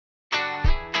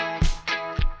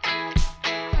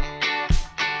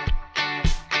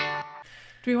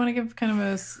Do we want to give kind of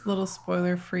a little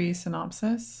spoiler-free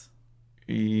synopsis?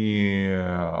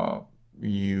 Yeah,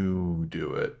 you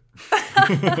do it.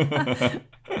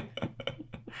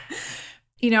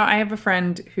 I have a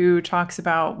friend who talks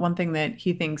about one thing that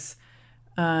he thinks,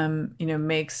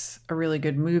 makes a really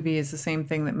good movie is the same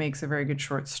thing that makes a very good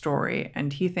short story.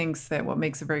 And he thinks that what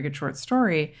makes a very good short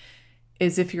story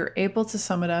is if you're able to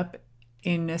sum it up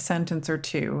in a sentence or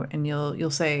two, and you'll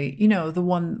say, the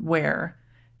one where.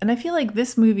 And I feel like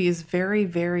this movie is very,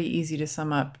 very easy to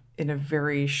sum up in a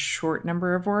very short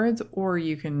number of words, or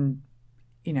you can,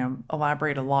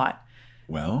 elaborate a lot.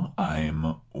 Well,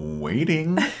 I'm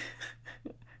waiting.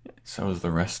 So is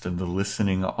the rest of the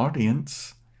listening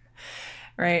audience.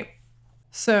 Right.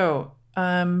 So,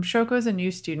 Shoko is a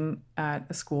new student at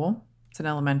a school. It's an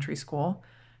elementary school.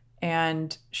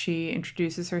 And she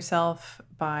introduces herself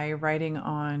by writing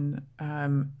on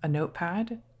a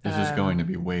notepad. This is going to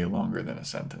be way longer than a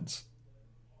sentence.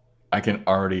 I can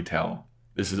already tell.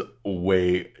 This is the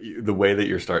way that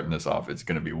you're starting this off, it's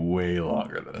going to be way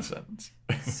longer than a sentence.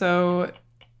 So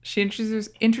she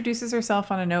introduces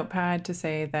herself on a notepad to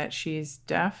say that she's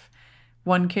deaf.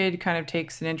 One kid kind of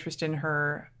takes an interest in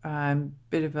her,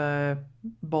 bit of a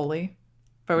bully,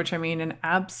 by which I mean an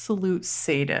absolute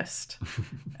sadist,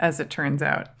 as it turns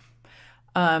out.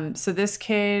 So this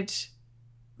kid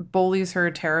bullies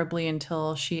her terribly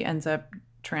until she ends up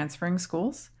transferring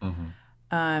schools. Mm-hmm.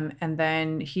 And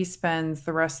then he spends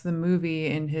the rest of the movie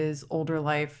in his older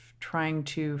life trying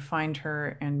to find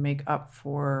her and make up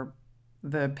for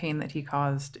the pain that he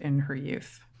caused in her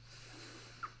youth.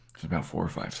 It's about 4 or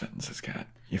 5 sentences, Kat.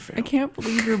 You failed. I can't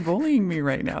believe you're bullying me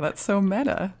right now. That's so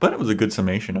meta. But it was a good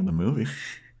summation of the movie.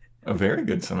 A very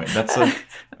good summation. That's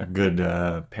a good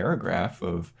paragraph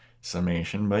of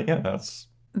summation. But yeah, that's...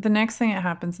 The next thing that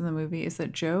happens in the movie is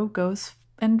that Joe goes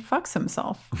and fucks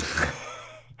himself.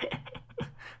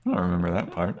 I don't remember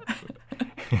that part.